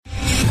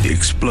The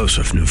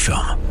explosive new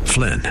film,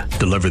 Flynn,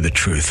 deliver the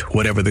truth,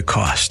 whatever the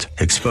cost,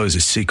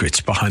 exposes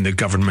secrets behind the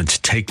government's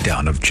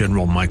takedown of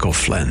General Michael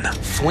Flynn.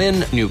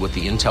 Flynn knew what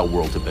the intel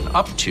world had been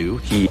up to.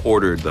 He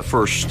ordered the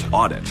first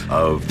audit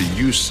of the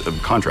use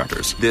of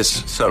contractors.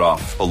 This set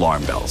off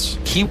alarm bells.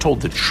 He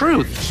told the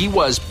truth. He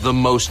was the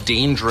most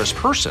dangerous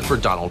person for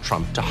Donald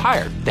Trump to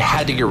hire. They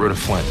had to get rid of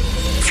Flynn.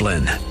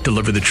 Flynn,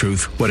 deliver the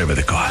truth, whatever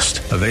the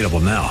cost. Available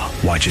now.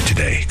 Watch it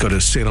today. Go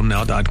to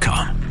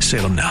salemnow.com.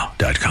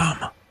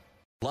 salemnow.com.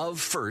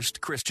 Love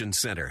First Christian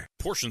Center.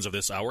 Portions of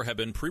this hour have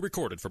been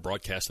pre-recorded for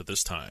broadcast at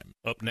this time.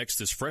 Up next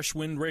is Fresh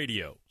Wind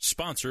Radio,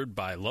 sponsored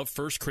by Love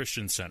First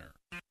Christian Center.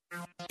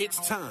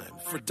 It's time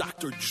for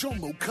Dr.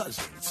 Jomo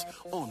Cousins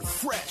on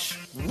Fresh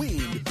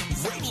Wind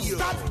Radio.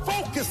 Stop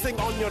focusing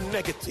on your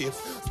negatives.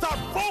 Stop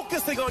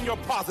focusing on your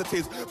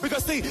positives.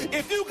 Because, see,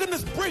 if you can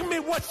just bring me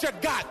what you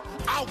got,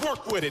 I'll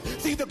work with it.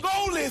 See, the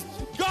goal is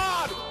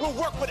God will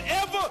work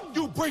whatever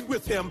you bring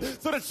with him.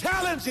 So the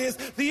challenge is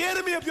the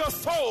enemy of your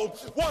soul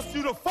wants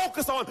you to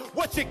focus on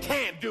what you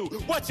can't do,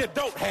 what you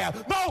don't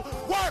have. No,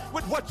 work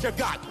with what you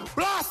got.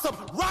 Blossom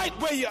right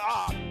where you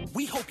are.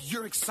 We hope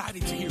you're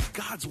excited to hear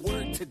God's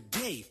word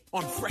today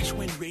on Fresh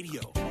Wind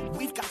Radio.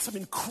 We've got some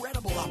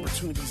incredible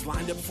opportunities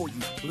lined up for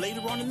you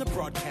later on in the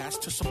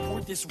broadcast to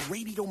support this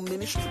radio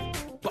ministry.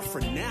 But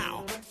for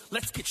now,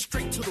 let's get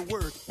straight to the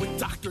word with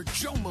Dr.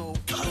 Jomo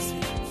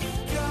Cousins.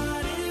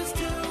 God is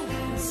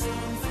doing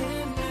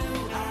something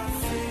new. I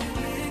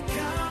feel it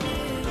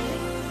coming.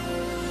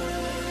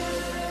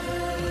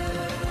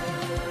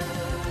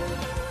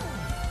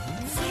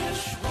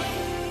 Fresh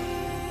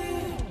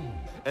Wind.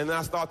 And then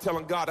I started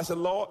telling God, I said,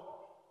 Lord,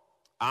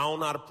 I don't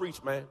know how to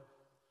preach, man.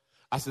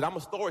 I said, I'm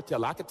a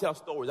storyteller. I can tell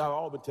stories. I've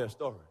always been telling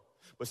stories.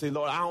 But see,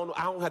 Lord, I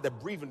don't have that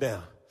breathing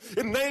down.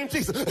 In the name of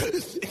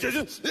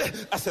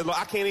Jesus. I said, Lord,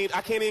 I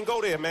can't even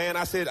go there, man.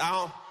 I said,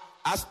 I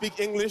speak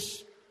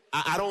English.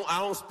 I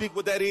don't speak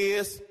what that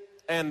is.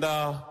 And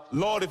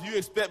Lord, if you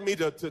expect me on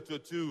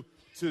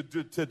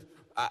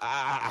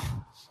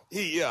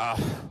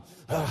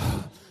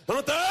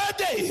the third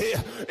day,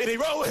 and he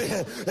rose.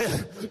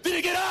 Did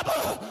he get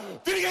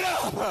up? Did he get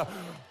up?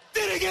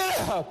 Did he get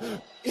up?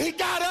 He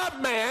got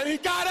up, man. He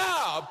got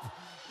up.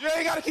 You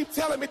ain't got to keep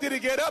telling me, did he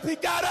get up? He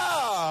got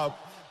up.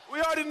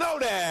 We already know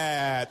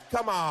that.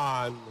 Come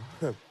on.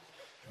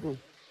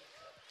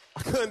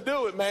 I couldn't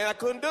do it, man. I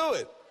couldn't do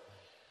it.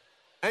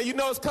 And you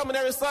know it's coming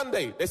every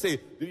Sunday. They say,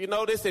 do you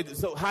know? They say,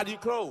 so how do you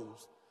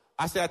close?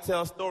 I say, I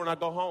tell a story and I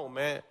go home,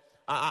 man.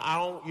 I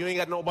don't, you ain't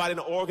got nobody in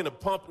the organ to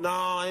pump.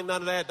 No, ain't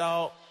none of that,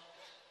 dog.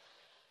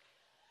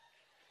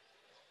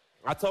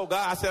 I told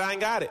God, I said, I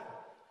ain't got it.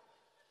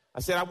 I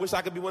said, I wish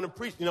I could be one to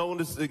preach, you know, when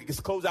it's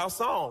close out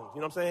songs.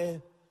 You know what I'm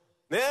saying?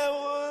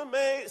 Never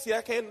made, see,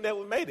 I can't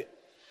never made it.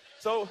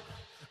 So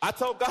I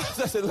told God,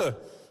 I said,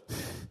 look,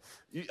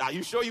 are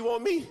you sure you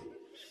want me?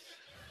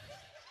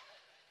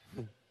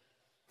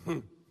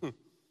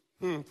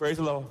 Praise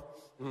the Lord.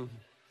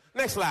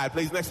 Next slide,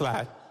 please, next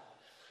slide.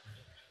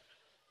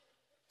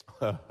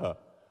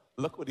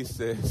 Look what he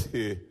says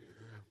here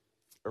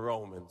in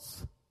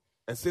Romans.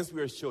 And since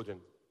we are children,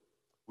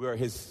 we are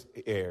his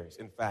heirs.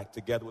 In fact,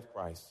 together with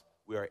Christ,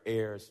 we are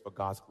heirs for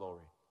God's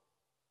glory.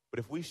 But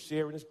if we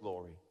share in his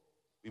glory,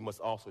 we must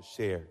also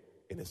share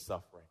in his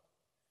suffering.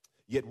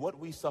 Yet what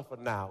we suffer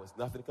now is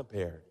nothing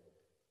compared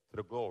to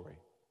the glory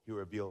he will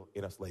reveal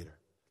in us later.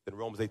 Then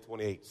Romans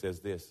 8:28 says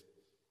this.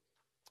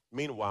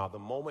 Meanwhile, the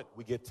moment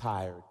we get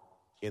tired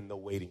in the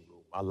waiting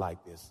room, I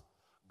like this.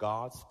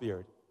 God's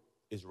Spirit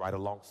is right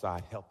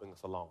alongside helping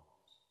us along.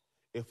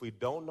 If we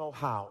don't know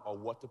how or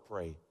what to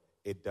pray,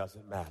 it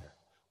doesn't matter.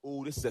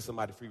 Ooh, this sets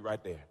somebody free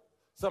right there.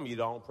 Some of you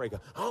don't pray.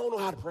 I don't know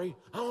how to pray.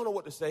 I don't know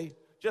what to say.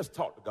 Just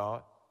talk to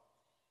God.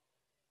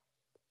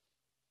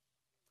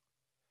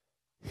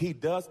 He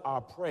does our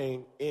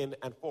praying in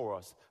and for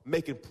us,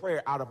 making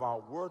prayer out of our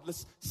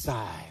wordless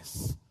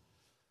sighs.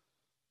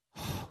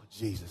 Oh,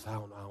 Jesus, I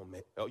don't.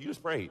 Oh, you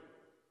just prayed.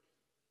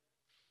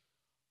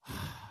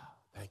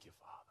 Thank you,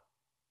 Father.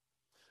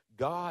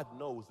 God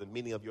knows the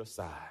meaning of your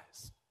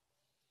sighs.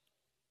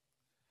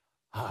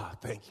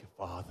 Thank you,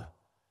 Father.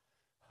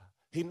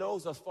 He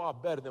knows us far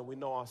better than we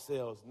know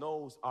ourselves,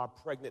 knows our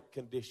pregnant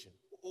condition.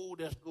 Oh,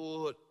 that's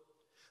good.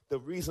 The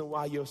reason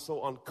why you're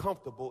so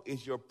uncomfortable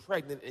is you're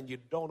pregnant and you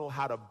don't know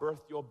how to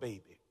birth your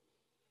baby.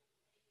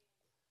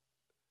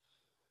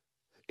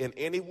 And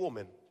any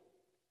woman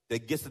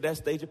that gets to that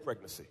stage of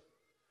pregnancy,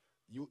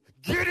 you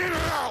get it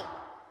out.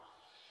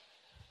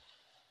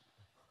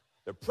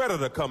 The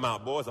predator come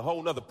out, boy. It's a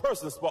whole nother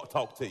person to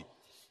talk to you.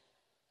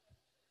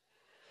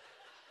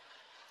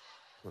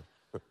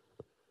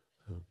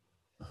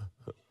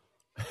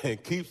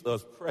 And keeps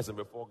us present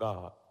before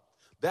God.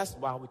 That's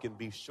why we can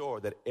be sure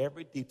that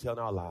every detail in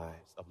our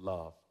lives of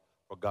love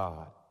for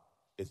God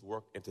is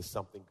worked into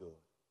something good.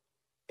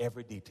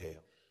 Every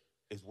detail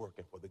is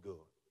working for the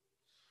good.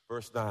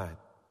 Verse 9,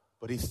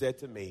 but he said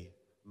to me,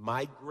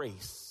 my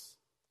grace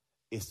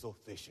is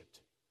sufficient.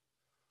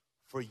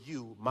 For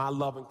you, my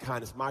love and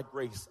kindness, my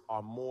grace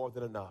are more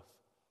than enough.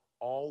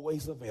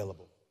 Always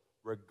available,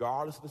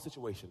 regardless of the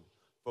situation,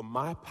 For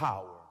my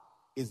power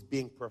is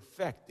being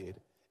perfected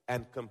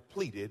and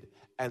completed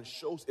and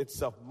shows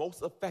itself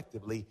most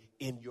effectively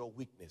in your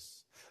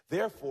weakness.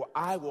 Therefore,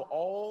 I will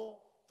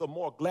all the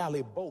more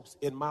gladly boast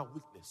in my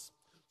weakness,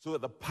 so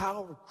that the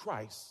power of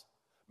Christ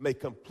may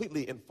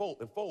completely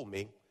enfold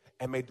me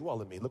and may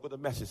dwell in me. Look what the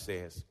message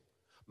says.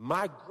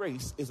 My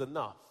grace is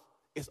enough.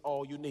 It's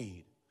all you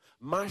need.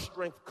 My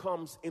strength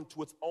comes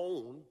into its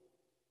own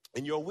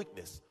in your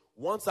weakness.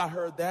 Once I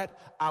heard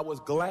that, I was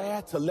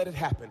glad to let it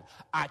happen.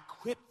 I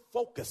quit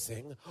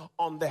focusing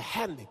on the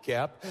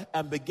handicap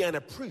and began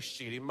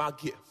appreciating my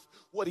gift.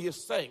 What are you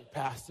saying,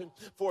 Pastor?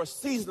 For a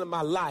season of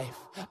my life,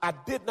 I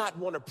did not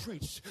want to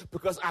preach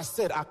because I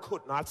said I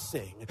could not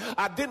sing.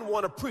 I didn't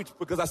want to preach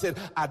because I said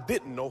I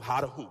didn't know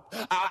how to hoop.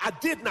 I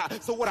did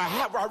not. So what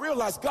I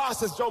realized, God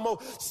says,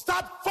 Jomo,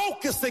 stop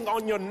focusing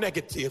on your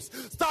negatives.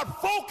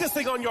 Stop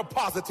focusing on your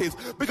positives.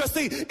 Because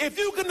see, if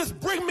you can just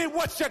bring me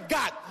what you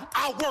got,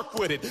 I'll work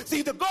with it.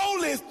 See, the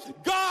goal is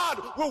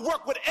God will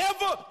work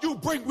whatever you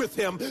bring with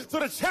him. So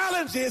the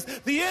challenge is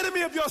the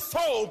enemy of your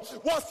soul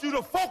wants you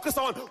to focus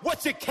on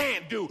what you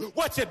can't do,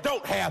 what you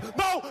don't have.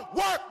 No,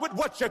 work with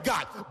what you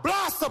got.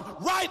 Blossom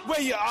right where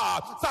you are.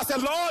 So I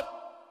said, Lord,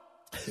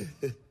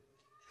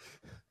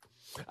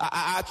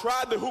 I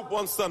tried to hoop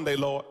one Sunday,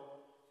 Lord,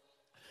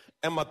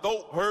 and my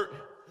throat hurt.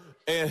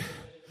 And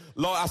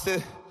Lord, I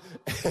said,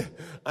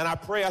 and I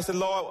pray, I said,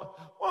 Lord,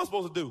 what am I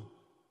supposed to do?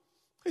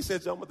 He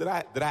said, Jomo, did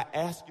I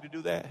ask you to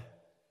do that?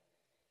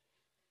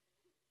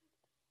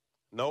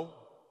 No.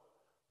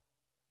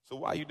 So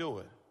why are you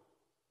doing?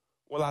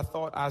 Well, I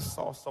thought I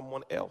saw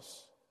someone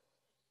else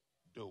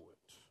do it.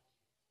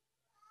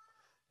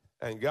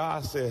 And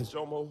God says,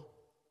 Jomo,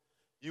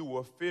 you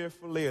were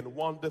fearfully and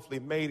wonderfully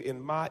made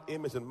in my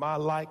image and my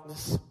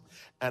likeness,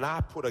 and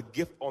I put a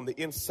gift on the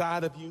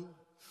inside of you.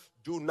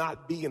 Do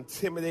not be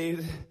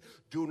intimidated.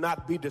 Do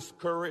not be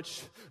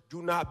discouraged.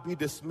 Do not be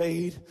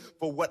dismayed.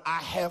 For what I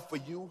have for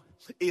you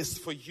is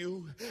for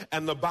you.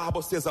 And the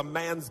Bible says a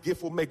man's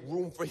gift will make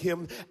room for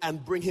him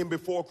and bring him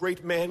before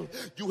great men.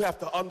 You have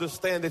to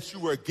understand that you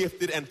were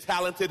gifted and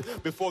talented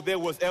before there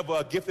was ever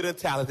a gifted and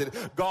talented.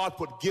 God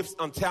put gifts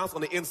and talents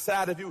on the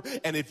inside of you.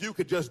 And if you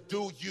could just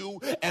do you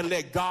and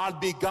let God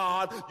be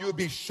God, you would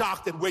be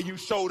shocked at where you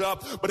showed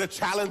up. But the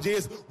challenge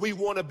is we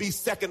want to be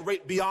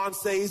second-rate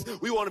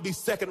Beyoncés. We want to be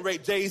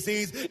second-rate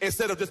Jay-Z's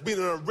instead of just being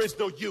an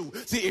original you.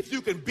 See, if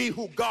you can be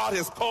who God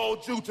has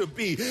called you to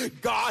be,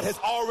 God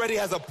already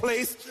has a place.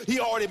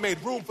 He already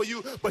made room for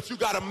you, but you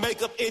got to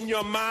make up in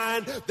your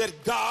mind that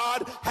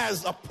God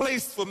has a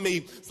place for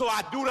me. So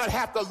I do not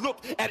have to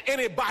look at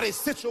anybody's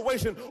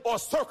situation or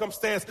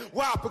circumstance.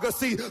 Why? Because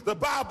see, the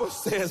Bible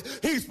says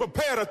he's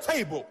prepared a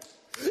table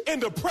in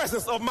the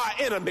presence of my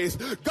enemies.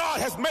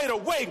 God has made a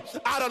way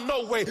out of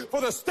no way,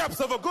 for the steps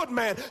of a good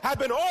man have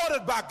been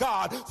ordered by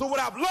God. So what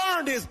I've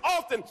learned is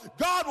often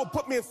God will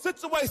put me in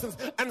situations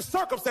and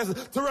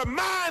circumstances to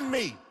remind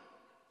me,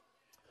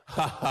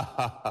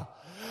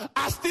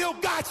 I still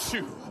got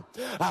you.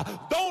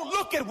 Don't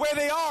look at where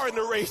they are in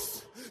the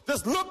race.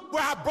 Just look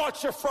where I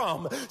brought you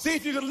from. See,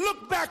 if you can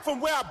look back from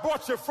where I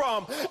brought you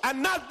from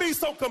and not be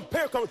so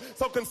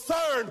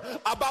concerned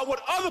about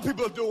what other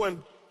people are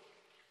doing,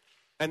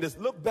 and just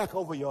look back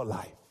over your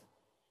life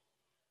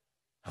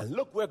and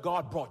look where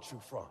God brought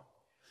you from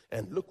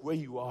and look where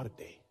you are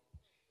today.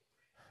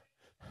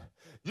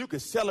 You can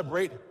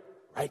celebrate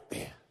right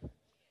there.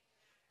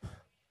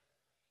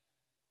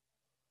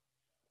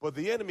 But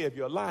the enemy of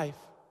your life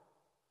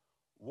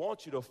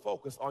wants you to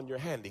focus on your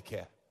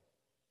handicap.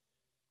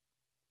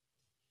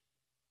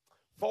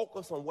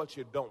 Focus on what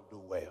you don't do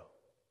well,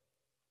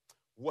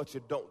 what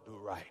you don't do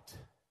right.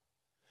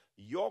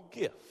 Your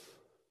gift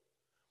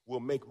will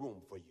make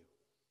room for you.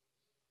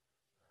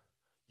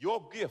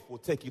 Your gift will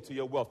take you to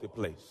your wealthy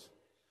place.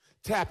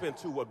 Tap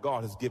into what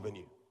God has given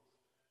you.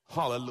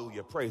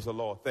 Hallelujah. Praise the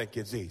Lord. Thank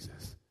you,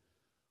 Jesus.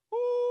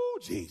 Ooh,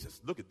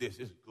 Jesus. Look at this.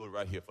 This is good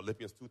right here.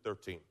 Philippians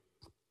 2:13.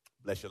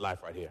 Bless your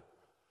life right here.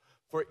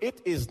 For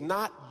it is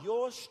not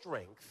your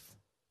strength,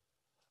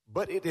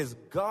 but it is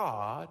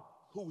God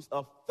who's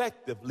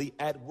effectively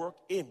at work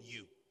in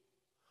you,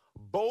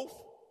 both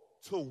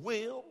to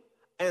will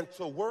and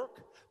to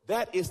work.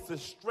 That is to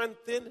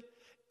strengthen,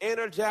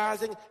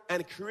 energizing,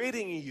 and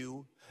creating in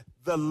you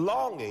the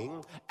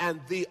longing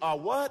and the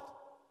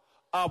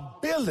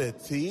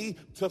ability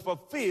to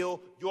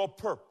fulfill your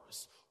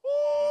purpose.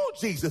 Oh,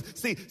 Jesus.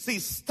 See,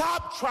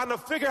 stop trying to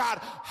figure out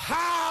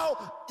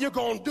how you're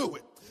going to do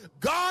it.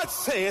 God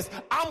says,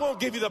 I'm going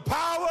to give you the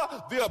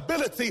power, the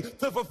ability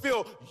to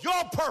fulfill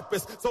your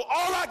purpose. So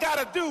all I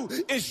got to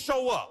do is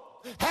show up.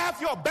 Half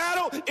your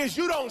battle is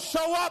you don't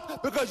show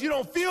up because you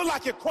don't feel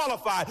like you're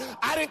qualified.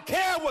 I didn't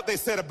care what they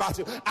said about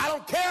you. I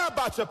don't care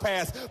about your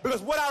past,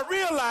 because what I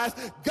realized,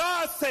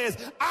 God says,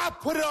 I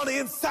put it on the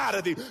inside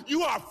of you.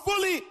 You are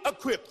fully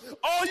equipped.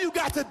 All you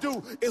got to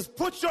do is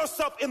put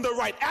yourself in the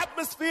right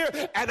atmosphere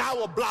and I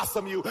will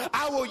blossom you.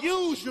 I will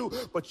use you,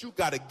 but you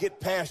got to get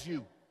past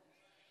you.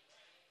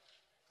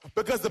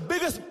 Because the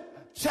biggest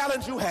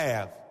challenge you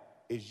have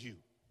is you.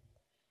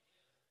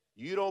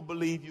 You don't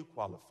believe you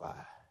qualify.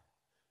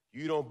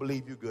 You don't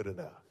believe you're good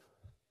enough.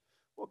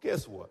 Well,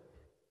 guess what?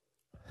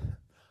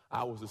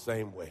 I was the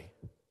same way.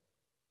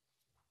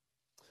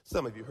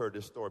 Some of you heard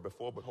this story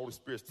before, but Holy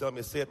Spirit's telling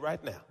me to say it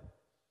right now.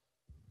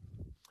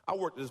 I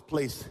worked at this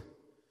place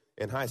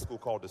in high school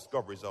called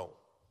Discovery Zone.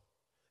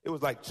 It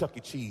was like Chuck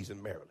E. Cheese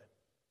in Maryland.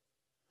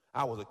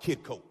 I was a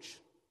kid coach,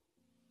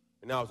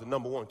 and I was the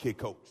number one kid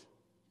coach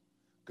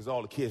because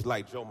all the kids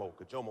liked Jomo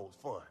because Jomo was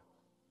fun.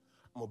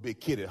 I'm a big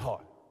kid at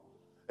heart.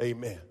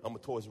 Amen. I'm a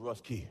Toys R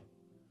Us kid.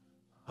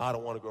 I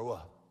don't want to grow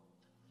up.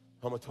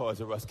 I'm a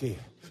Toys R Us kid.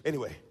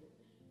 Anyway,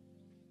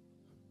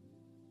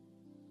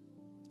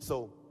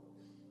 so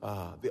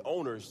the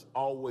owner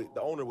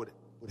would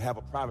have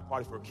a private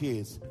party for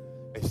kids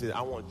and said,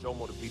 I want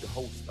Jomo to be the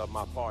host of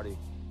my party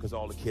because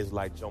all the kids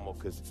like Jomo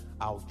because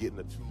I was getting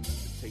the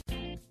tools to take.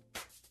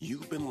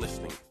 You've been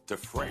listening to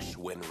Fresh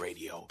Wind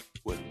Radio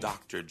with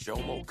Dr.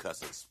 Jomo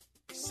Cousins,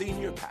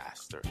 Senior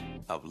Pastor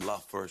of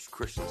Love First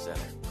Christian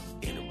Center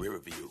in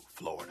Riverview,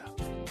 Florida.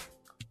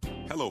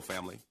 Hello,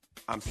 family.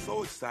 I'm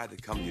so excited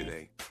to come here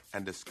today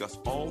and discuss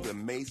all the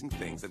amazing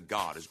things that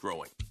God is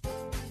growing.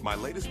 My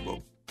latest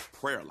book,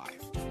 Prayer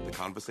Life, The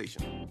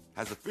Conversation,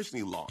 has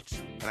officially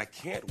launched, and I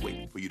can't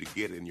wait for you to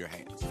get it in your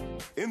hands.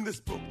 In this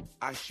book,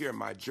 I share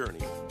my journey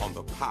on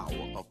the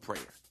power of prayer.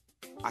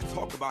 I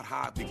talk about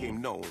how I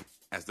became known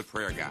as the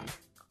prayer guy.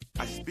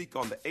 I speak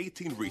on the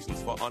 18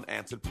 reasons for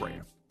unanswered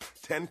prayer,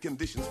 10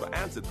 conditions for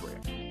answered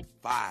prayer,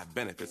 5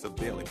 benefits of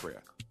daily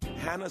prayer,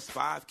 Hannah's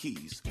 5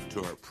 keys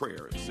to her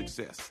prayer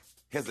success,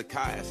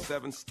 Hezekiah's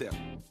 7-step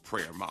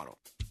prayer model,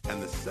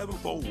 and the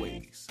 7-fold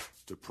ways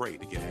to pray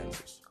to get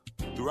answers.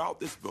 Throughout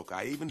this book,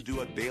 I even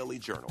do a daily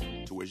journal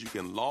to where you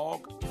can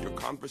log your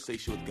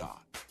conversation with God.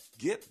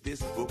 Get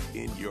this book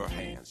in your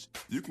hands.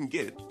 You can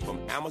get it from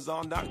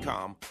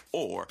Amazon.com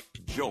or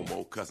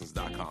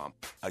JomoCousins.com.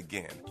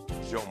 Again,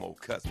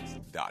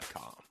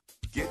 JomoCousins.com.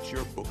 Get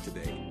your book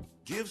today.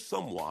 Give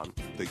someone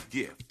the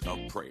gift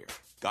of prayer.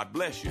 God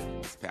bless you.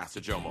 It's Pastor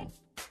Jomo.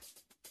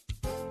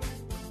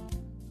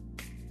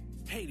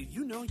 Hey, did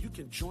you know you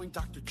can join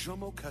Dr.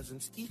 Jomo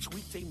Cousins each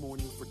weekday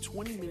morning for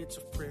 20 minutes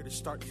of prayer to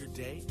start your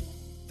day?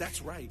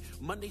 That's right.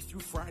 Monday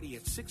through Friday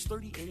at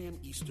 6:30 a.m.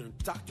 Eastern,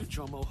 Dr.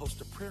 Jomo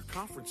hosts a prayer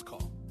conference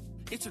call.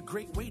 It's a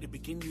great way to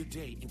begin your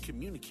day in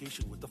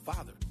communication with the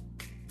Father.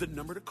 The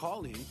number to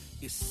call in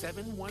is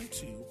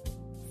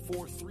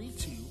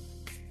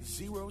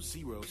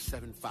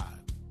 712-432-0075.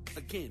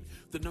 Again,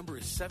 the number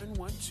is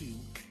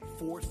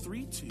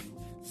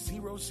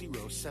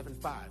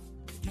 712-432-0075.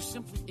 You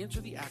simply enter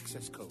the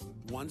access code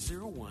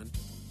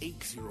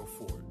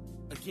 101804.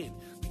 Again,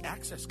 the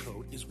access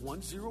code is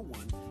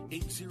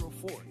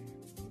 101804.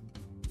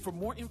 For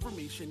more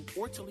information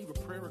or to leave a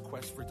prayer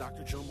request for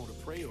Dr. Jomo to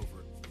pray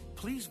over,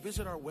 please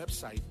visit our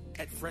website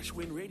at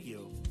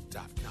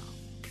freshwindradio.com.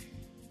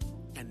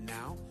 And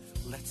now,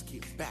 let's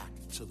get back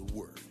to the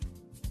Word.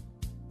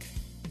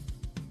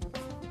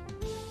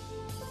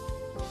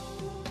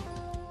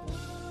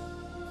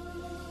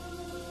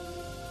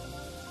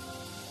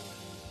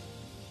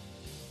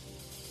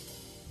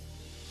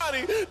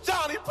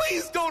 Johnny,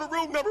 please go to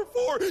room number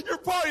 4. Your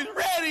party's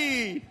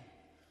ready.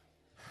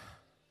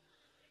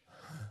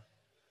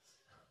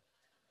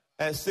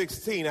 At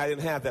 16, I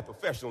didn't have that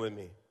professional in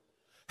me.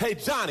 Hey,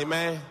 Johnny,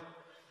 man.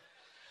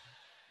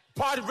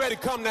 Party's ready,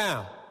 come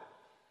now.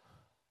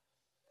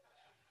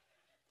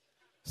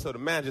 So the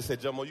manager said,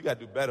 Jomo, you got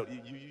to do better.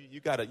 You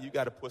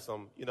got to put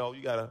some, you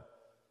got to.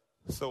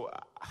 So,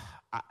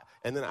 I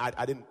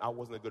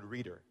wasn't a good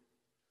reader.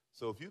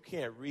 So if you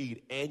can't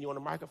read and you're on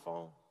the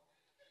microphone,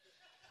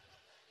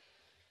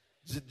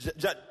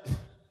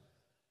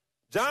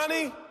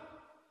 Johnny,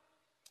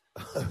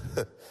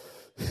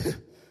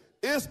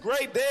 it's a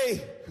great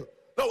day.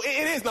 No,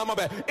 it is not my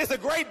bad. It's a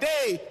great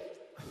day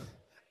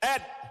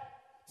at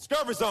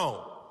Discovery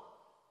Zone.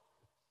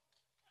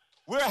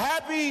 We're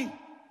happy.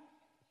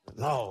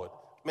 Lord,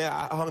 man,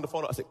 I hung the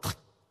phone up. I said,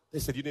 they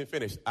said, you didn't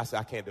finish. I said,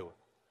 I can't do it.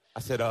 I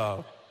said,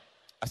 how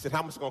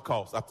much it's going to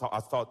cost? I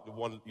thought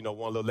one of the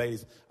little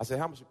ladies, I said,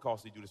 how much it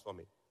cost to do this for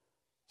me?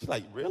 She's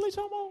like, really,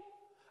 Jomo?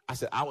 I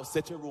said, I will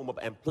set your room up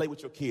and play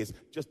with your kids.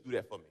 Just do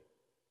that for me.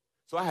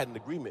 So I had an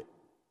agreement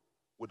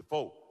with the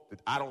folk that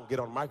I don't get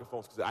on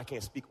microphones because I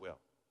can't speak well.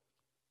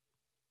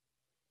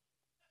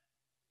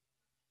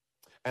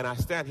 And I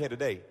stand here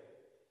today.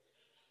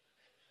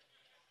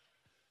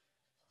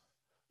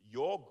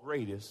 Your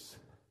greatest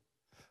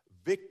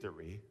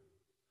victory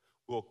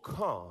will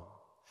come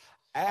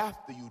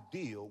after you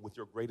deal with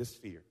your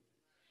greatest fear.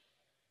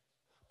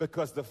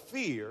 Because the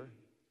fear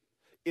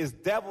is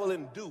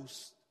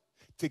devil-induced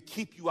to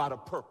keep you out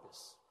of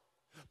purpose.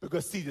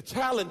 Because, see, the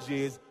challenge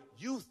is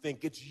you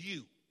think it's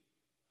you.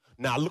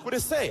 Now, look what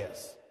it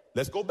says.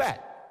 Let's go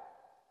back.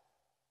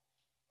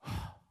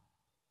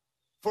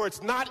 For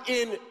it's not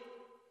in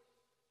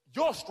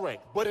your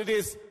strength, but it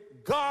is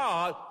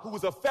God who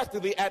is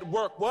effectively at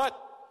work, what?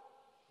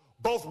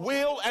 Both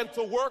will and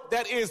to work,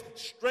 that is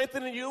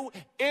strengthening you,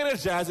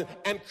 energizing,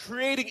 and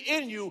creating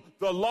in you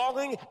the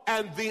longing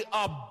and the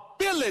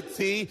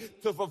ability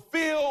to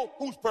fulfill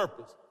whose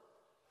purpose?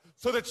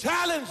 So the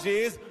challenge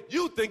is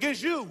you think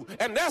it's you.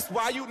 And that's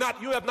why you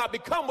have not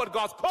become what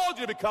God's called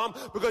you to become,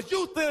 because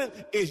you think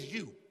it's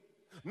you.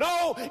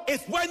 No,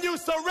 it's when you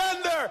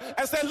surrender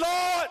and say,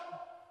 Lord,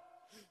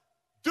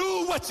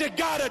 do what you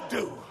gotta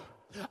do.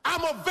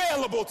 I'm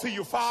available to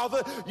you,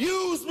 Father.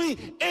 Use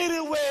me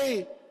any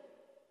way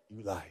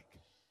you like.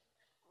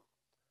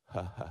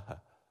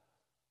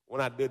 When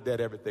I did that,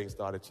 everything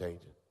started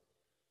changing.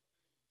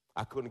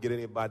 I couldn't get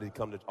anybody to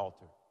come to the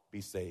altar,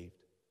 be saved.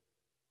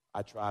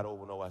 I tried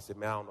over and over. I said,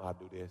 man, I don't know how to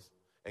do this.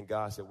 And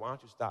God said, why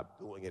don't you stop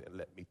doing it and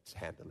let me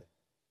handle it?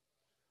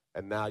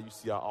 And now you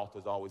see our altar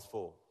is always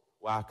full.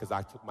 Why? Because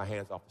I took my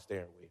hands off the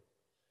steering wheel.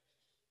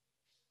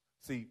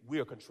 See, we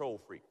are control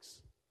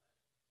freaks.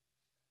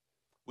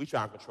 We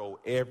try to control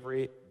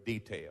every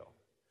detail.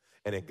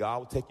 And then God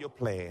will take your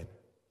plan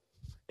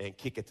and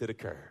kick it to the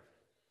curb.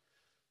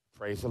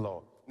 Praise the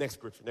Lord. Next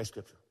scripture.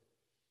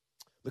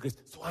 Look at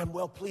this. So I'm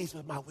well pleased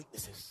with my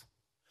weaknesses,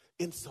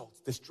 insults,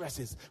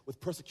 distresses,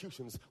 with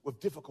persecutions, with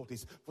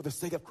difficulties for the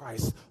sake of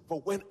Christ. For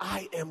when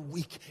I am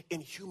weak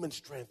in human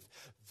strength,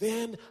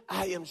 then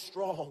I am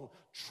strong,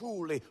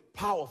 truly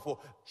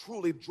powerful,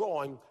 truly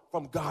drawing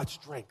from God's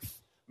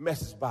strength.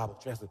 Message Bible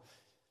translate.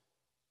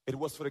 It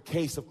was for the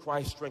case of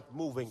Christ's strength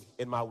moving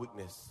in my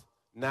weakness.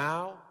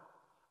 Now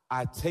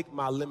I take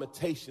my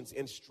limitations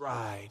in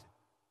stride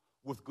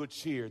with good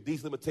cheer.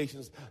 These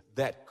limitations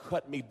that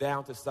cut me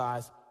down to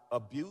size: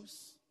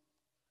 abuse,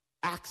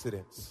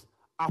 accidents,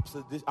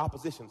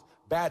 oppositions,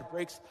 bad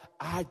breaks.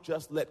 I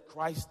just let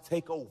Christ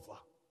take over.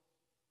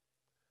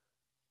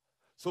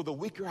 So the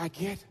weaker I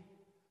get,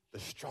 the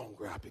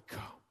stronger I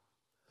become.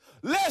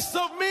 Less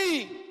of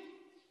me,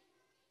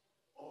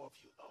 more of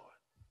you, Lord.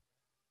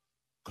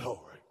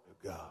 Glory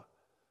to God.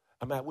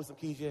 I'm at Wisdom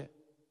Keys yet?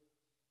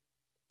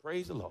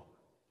 Praise the Lord.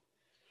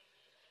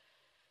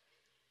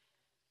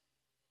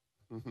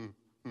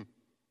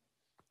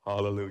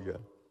 Hallelujah.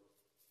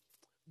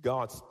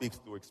 God speaks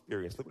through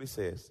experience. Look what he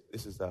says.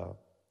 This is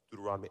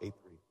Deuteronomy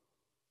 8:3.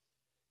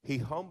 He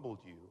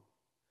humbled you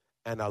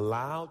and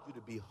allowed you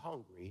to be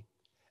hungry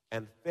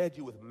and fed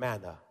you with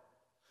manna,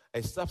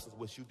 a substance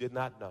which you did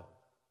not know,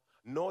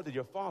 nor did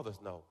your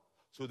fathers know,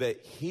 so that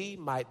he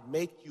might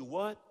make you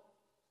what?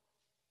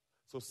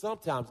 So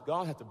sometimes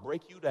God has to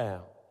break you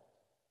down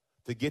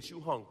to get you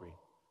hungry,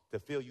 to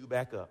fill you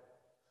back up.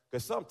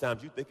 Because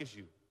sometimes you think it's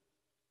you.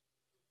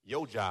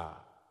 Your job,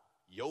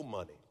 your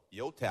money,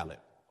 your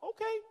talent.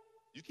 Okay,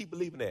 you keep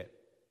believing that.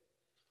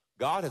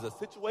 God has a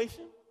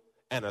situation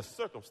and a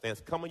circumstance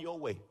coming your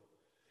way,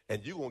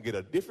 and you're going to get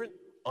a different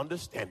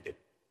understanding.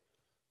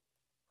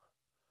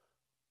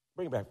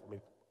 Bring it back for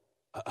me.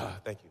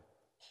 Thank you.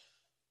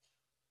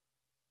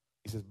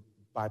 He says,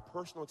 by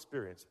personal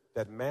experience,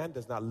 that man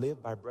does not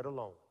live by bread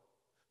alone.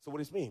 So what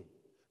does this mean?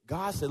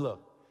 God said, look,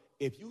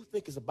 if you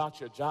think it's about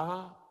your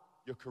job,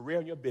 your career,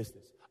 and your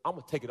business, I'm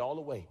going to take it all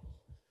away,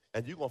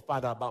 and you're going to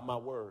find out about my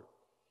word.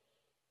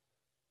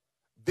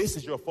 This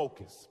is your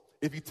focus.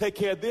 If you take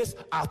care of this,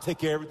 I'll take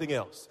care of everything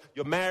else.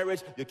 Your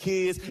marriage, your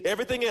kids,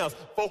 everything else,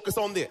 focus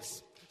on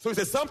this. So he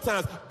said,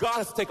 sometimes God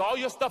has to take all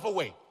your stuff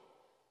away.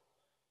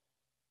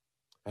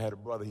 I had a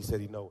brother, he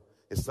said,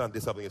 his son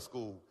did something at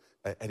school,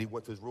 and he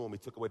went to his room, he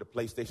took away the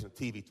PlayStation,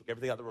 the TV, took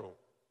everything out of the room.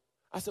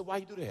 I said, why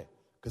you do that?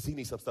 Because he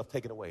needs some stuff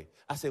taken away.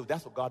 I said, well,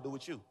 that's what God do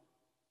with you.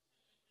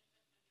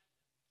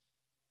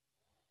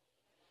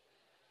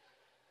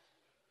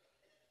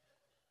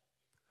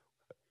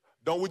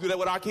 Don't we do that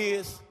with our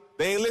kids?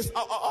 They ain't listen.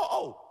 You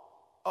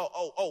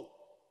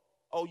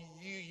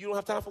don't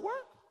have time for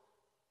work?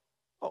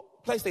 Oh,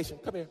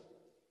 PlayStation, come here.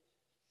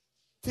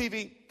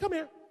 TV, come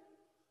here.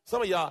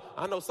 Some of y'all,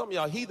 I know some of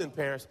y'all heathen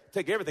parents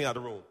take everything out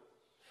of the room.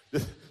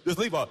 Just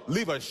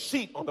leave a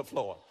sheet on the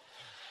floor.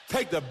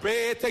 Take the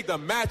bed, take the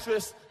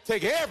mattress,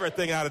 take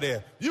everything out of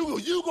there.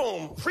 You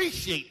gonna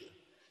appreciate it.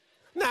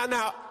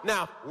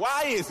 Now,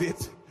 why is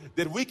it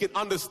that we can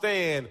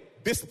understand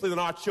disciplining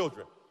our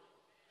children?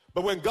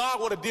 But when God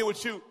want to deal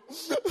with you,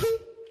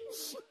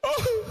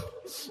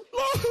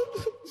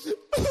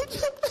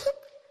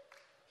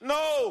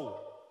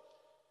 no,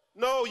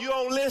 you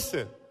don't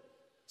listen.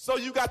 So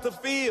you got to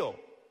feel.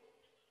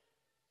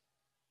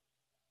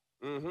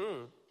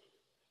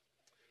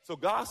 So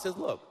God says,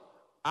 look,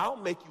 I'll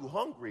make you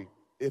hungry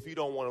if you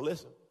don't want to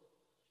listen.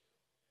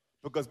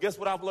 Because guess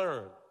what I've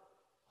learned?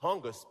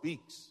 Hunger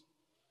speaks.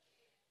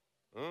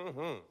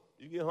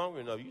 You get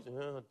hungry enough, you say,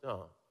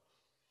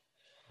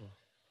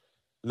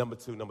 Number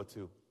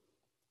two.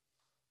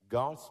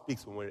 God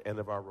speaks when we're at the end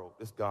of our rope.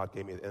 This God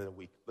gave me at the end of the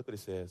week. Look what it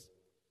says.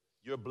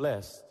 You're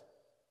blessed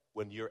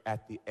when you're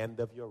at the end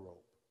of your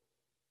rope.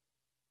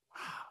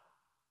 Wow.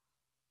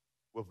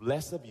 With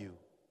less of you,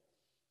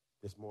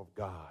 there's more of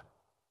God.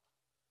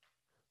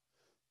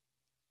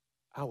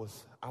 I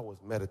was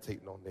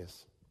meditating on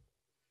this.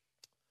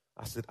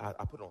 I said, I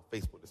put it on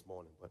Facebook this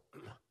morning, but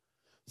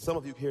some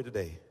of you here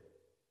today,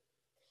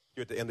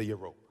 you're at the end of your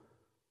rope.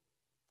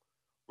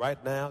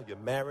 Right now, your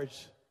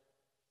marriage,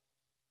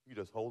 you're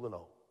just holding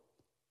on.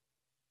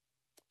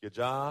 Your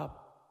job,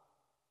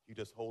 you're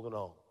just holding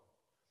on.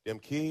 Them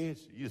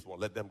kids, you just want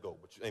to let them go.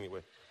 But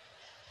anyway,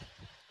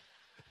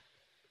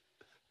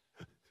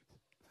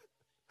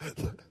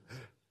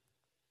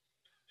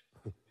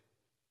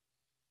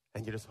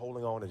 And you're just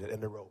holding on to the end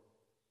of the rope.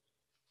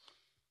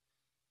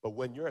 But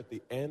when you're at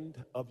the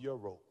end of your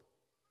rope,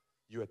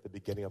 you're at the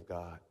beginning of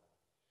God.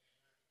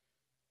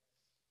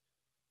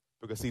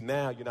 Because see,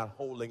 now you're not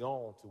holding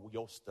on to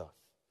your stuff,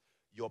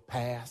 your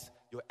past,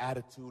 your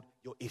attitude,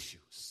 your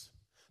issues.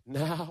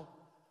 Now,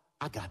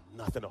 I got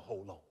nothing to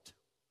hold on to.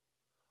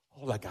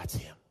 All I got's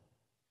him.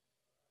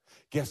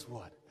 Guess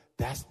what?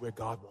 That's where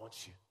God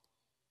wants you.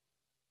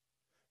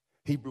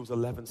 Hebrews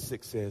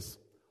 11:6 says,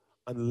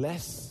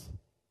 unless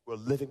we're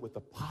living with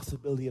the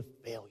possibility of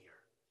failure,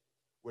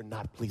 we're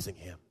not pleasing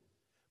him.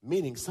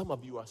 Meaning some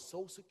of you are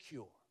so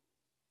secure.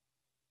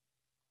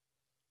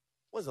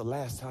 When's the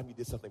last time you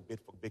did something big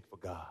for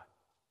God?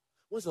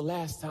 When's the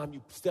last time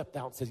you stepped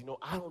out and said,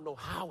 I don't know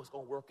how it's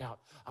going to work out.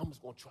 I'm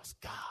just going to trust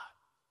God.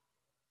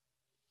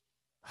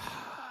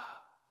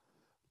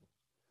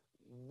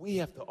 We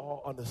have to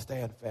all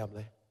understand,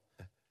 family,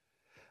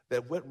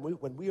 that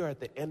when we are at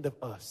the end of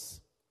us,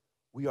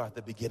 we are at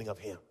the beginning of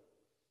him.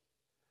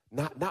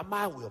 Not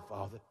my will,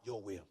 Father,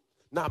 your will.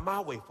 Not my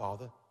way,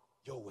 Father,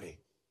 your way.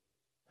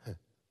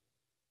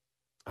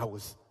 I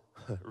was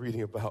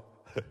reading about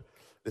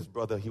this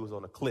brother. He was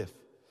on a cliff,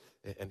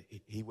 and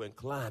he went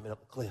climbing up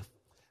the cliff.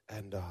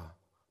 And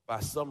by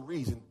some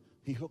reason,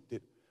 he hooked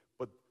it,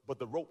 but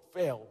the rope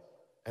fell,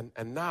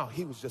 and now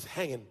he was just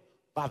hanging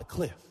by the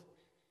cliff.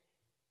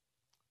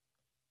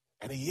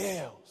 And he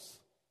yells,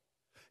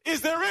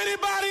 "Is there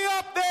anybody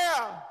up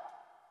there?"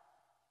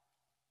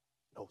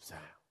 No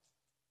sound.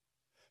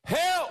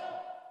 "Help!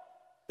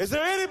 Is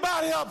there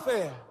anybody up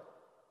there?"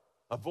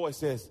 A voice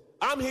says,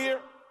 "I'm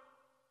here."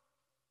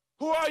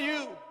 "Who are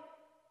you?"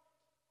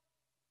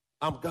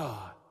 "I'm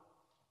God."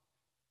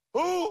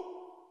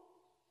 "Who?"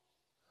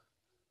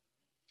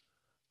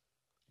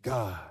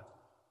 "God."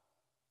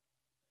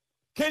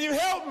 "Can you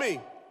help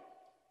me?"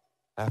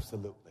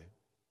 "Absolutely.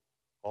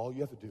 All you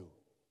have to do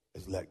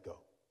is let go."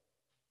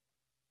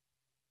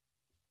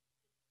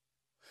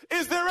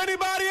 "Is there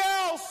anybody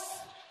else?"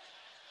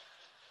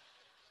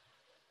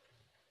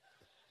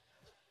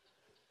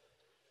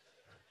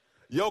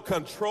 Your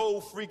control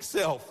freak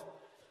self,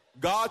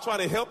 God trying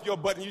to help you,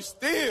 but you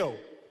still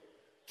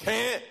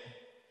can't.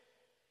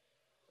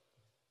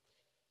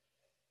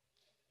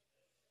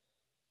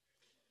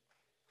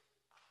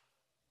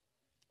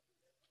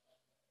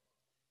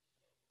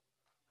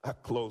 I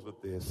close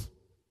with this.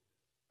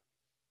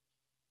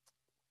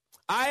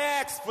 I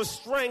asked for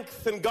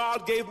strength, and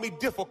God gave me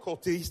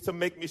difficulties to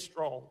make me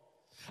strong.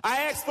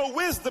 I asked for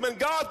wisdom, and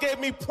God gave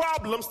me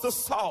problems to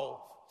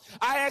solve.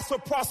 I asked for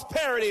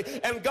prosperity,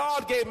 and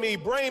God gave me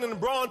brain and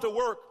brawn to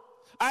work.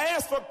 I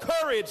asked for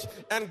courage,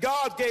 and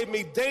God gave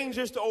me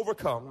dangers to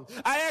overcome.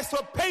 I asked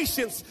for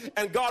patience,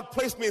 and God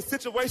placed me in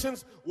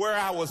situations where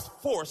I was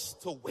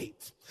forced to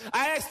wait.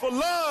 I asked for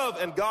love,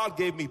 and God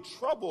gave me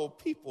troubled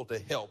people to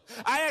help.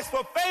 I asked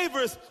for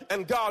favors,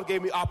 and God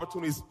gave me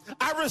opportunities.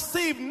 I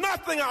received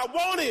nothing I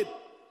wanted.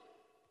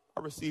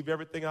 I received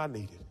everything I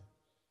needed.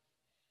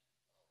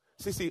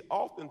 See,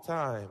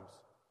 oftentimes,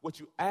 what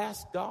you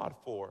ask God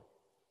for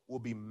will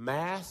be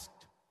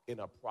masked in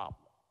a problem.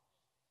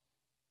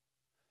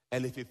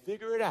 And if you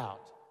figure it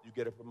out, you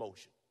get a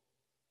promotion.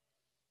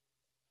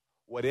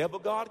 Whatever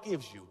God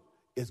gives you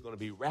is going to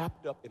be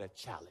wrapped up in a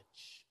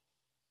challenge.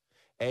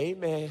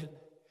 Amen.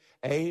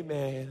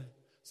 Amen.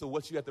 So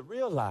what you have to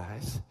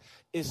realize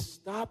is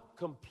stop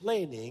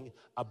complaining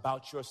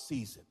about your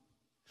season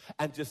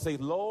and just say,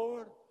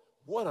 Lord,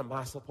 what am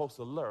I supposed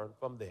to learn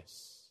from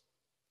this?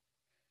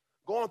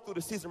 Going through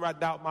the season right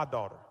now with my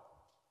daughter,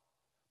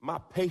 my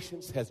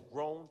patience has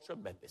grown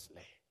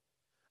tremendously.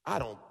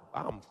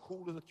 I'm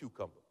cool as a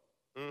cucumber.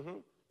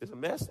 It's a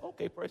mess?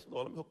 Okay, praise the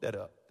Lord. Let me hook that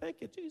up. Thank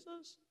you,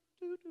 Jesus.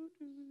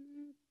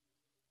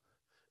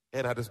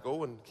 And I just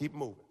go and keep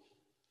moving.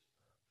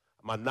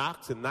 My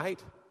knocks at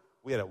night,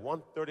 we had a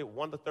 1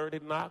 to 30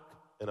 knock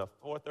and a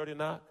 4:30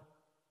 knock.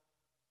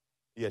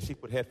 Yeah, she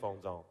put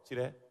headphones on. See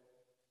that?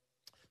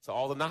 So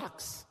all the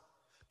knocks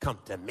come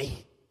to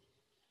me.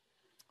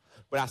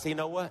 But I say, you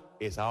know what?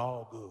 It's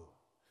all good.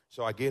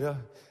 So I get her.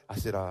 I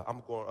said,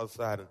 I'm going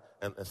outside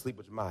and sleep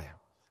with Jemiah.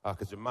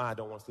 Because Jemiah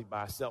don't want to sleep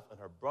by herself, and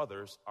her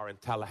brothers are in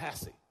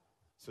Tallahassee.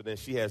 So then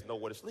she has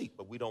nowhere to sleep,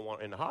 but we don't want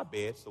her in her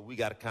bed, so we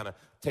got to kind of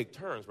take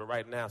turns. But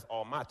right now, it's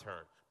all my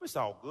turn. But it's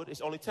all good.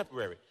 It's only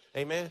temporary.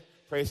 Amen?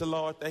 Praise the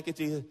Lord. Thank you,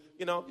 Jesus.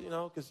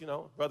 Because,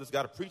 brothers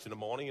got to preach in the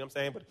morning, you know what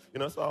I'm saying? But,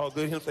 it's all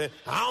good. You know what I'm saying?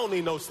 I don't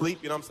need no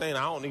sleep, you know what I'm saying?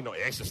 I don't need no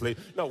extra sleep.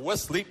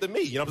 What's sleep to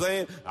me? You know what I'm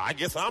saying? I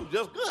guess I'm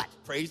just good.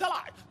 Praise the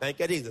Lord. Thank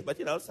you, Jesus. But,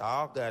 it's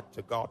all good.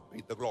 To God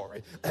be the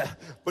glory.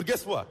 But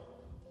guess what?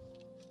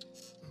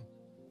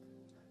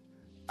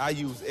 I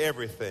use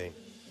everything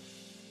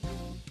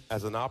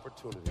as an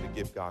opportunity to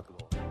give God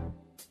glory.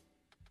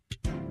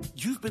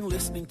 You've been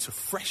listening to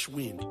Fresh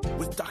Wind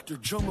with Dr.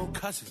 Jomo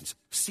Cousins,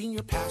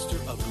 Senior Pastor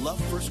of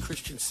Love First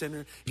Christian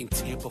Center in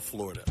Tampa,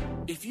 Florida.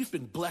 If you've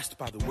been blessed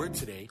by the word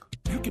today,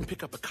 you can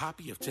pick up a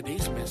copy of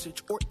today's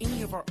message or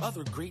any of our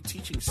other great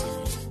teaching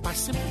series by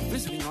simply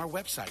visiting our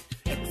website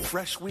at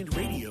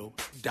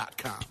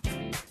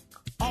freshwindradio.com.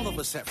 All of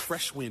us at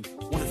Fresh Wind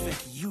want to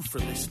thank you for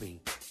listening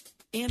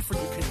and for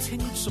your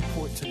continued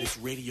support to this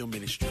radio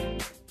ministry.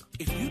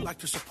 If you'd like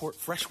to support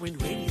Fresh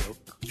Wind Radio,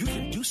 you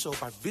can do so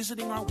by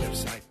visiting our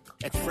website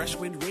at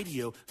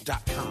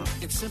freshwindradio.com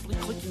and simply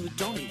clicking the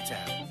Donate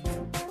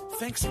tab.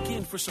 Thanks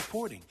again for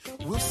supporting.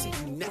 We'll see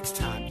you next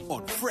time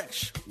on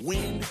Fresh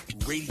Wind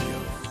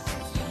Radio.